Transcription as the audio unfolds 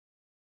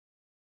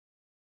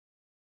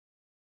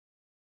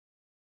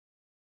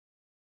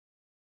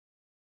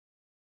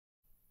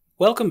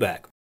Welcome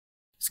back.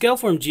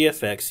 Scaleform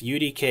GFx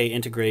UDK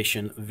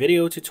integration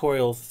video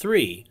tutorial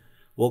 3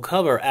 will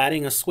cover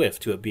adding a SWF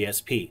to a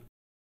BSP.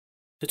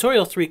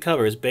 Tutorial 3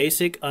 covers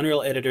basic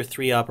Unreal Editor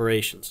 3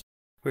 operations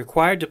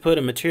required to put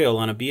a material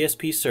on a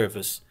BSP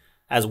surface,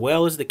 as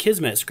well as the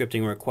Kismet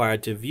scripting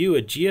required to view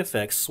a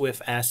GFx SWF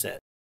asset.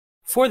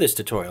 For this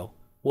tutorial,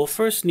 we'll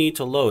first need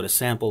to load a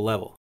sample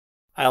level.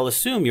 I'll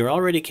assume you're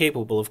already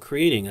capable of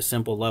creating a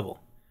simple level.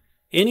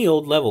 Any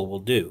old level will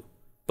do,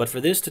 but for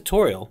this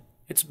tutorial,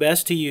 it's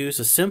best to use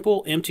a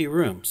simple empty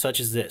room such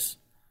as this.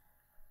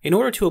 In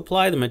order to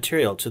apply the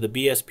material to the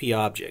BSP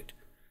object,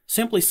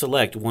 simply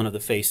select one of the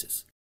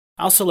faces.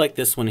 I'll select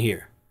this one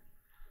here.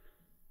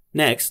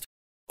 Next,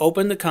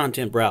 open the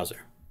content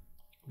browser.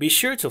 Be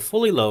sure to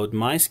fully load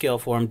My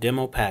Scaleform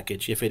demo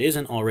package if it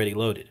isn't already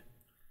loaded.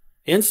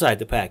 Inside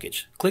the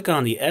package, click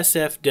on the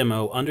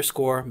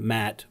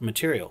sfdemo_mat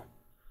material.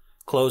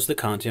 Close the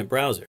content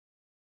browser.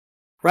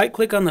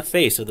 Right-click on the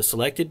face of the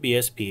selected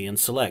BSP and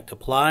select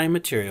Apply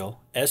Material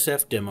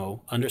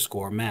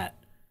sfdemo_mat.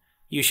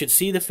 You should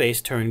see the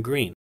face turn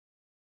green.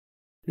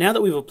 Now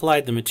that we've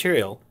applied the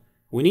material,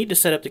 we need to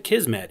set up the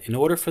Kismet in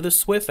order for the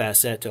SWF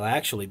asset to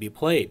actually be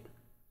played.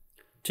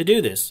 To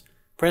do this,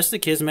 press the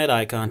Kismet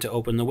icon to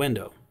open the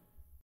window.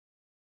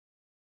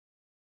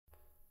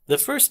 The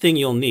first thing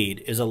you'll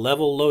need is a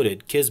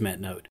level-loaded Kismet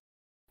node.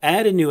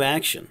 Add a new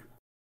action,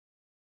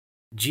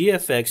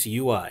 GFX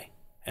UI,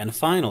 and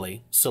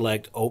finally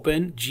select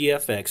Open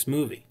GFX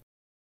Movie.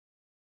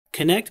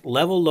 Connect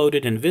Level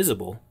Loaded and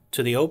Visible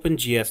to the Open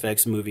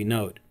GFX Movie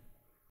node.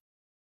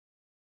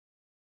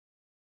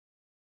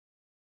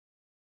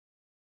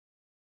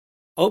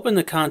 Open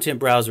the content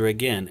browser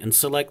again and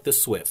select the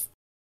SWF.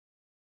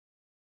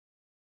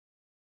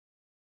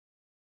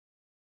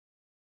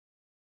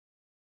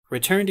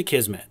 Return to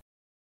Kismet.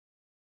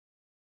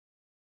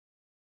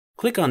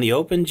 Click on the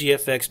Open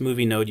GFX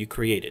Movie node you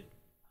created.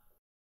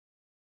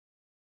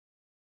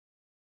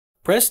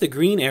 Press the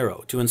green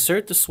arrow to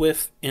insert the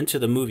SWF into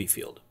the movie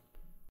field.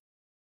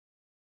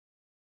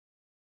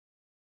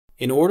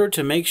 In order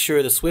to make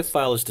sure the SWF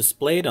file is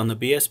displayed on the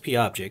BSP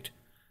object,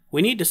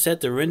 we need to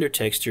set the render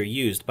texture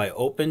used by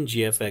Open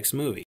GFX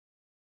Movie.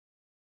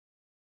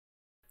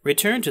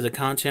 Return to the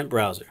content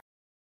browser.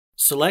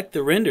 Select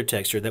the render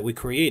texture that we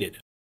created.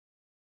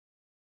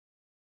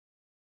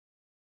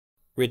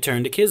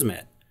 Return to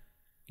Kismet.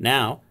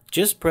 Now,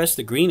 just press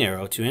the green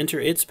arrow to enter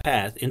its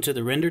path into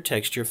the render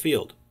texture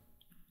field.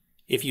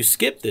 If you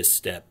skip this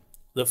step,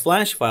 the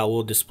flash file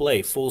will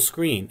display full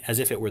screen as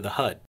if it were the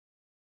HUD.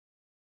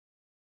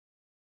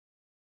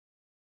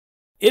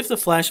 If the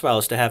flash file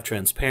is to have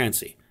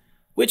transparency,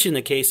 which in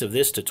the case of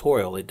this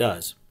tutorial it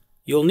does,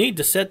 you'll need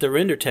to set the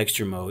render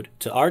texture mode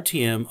to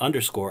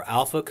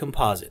RTM_alpha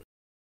composite.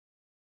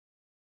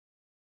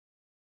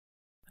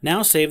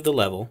 Now save the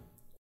level.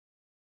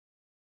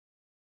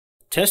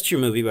 Test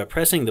your movie by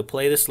pressing the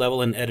Play This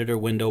Level in Editor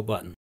window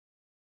button.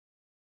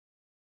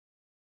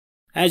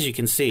 As you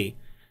can see,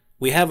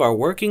 we have our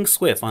working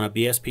SWF on a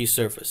BSP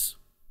surface.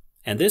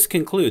 And this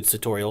concludes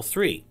tutorial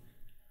 3.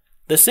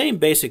 The same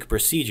basic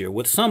procedure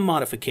with some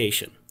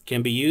modification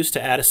can be used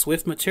to add a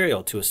SWF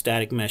material to a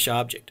static mesh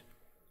object.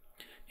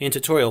 In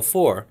tutorial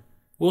 4,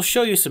 we'll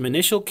show you some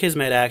initial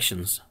Kismet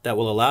actions that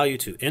will allow you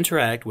to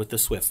interact with the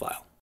SWF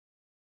file.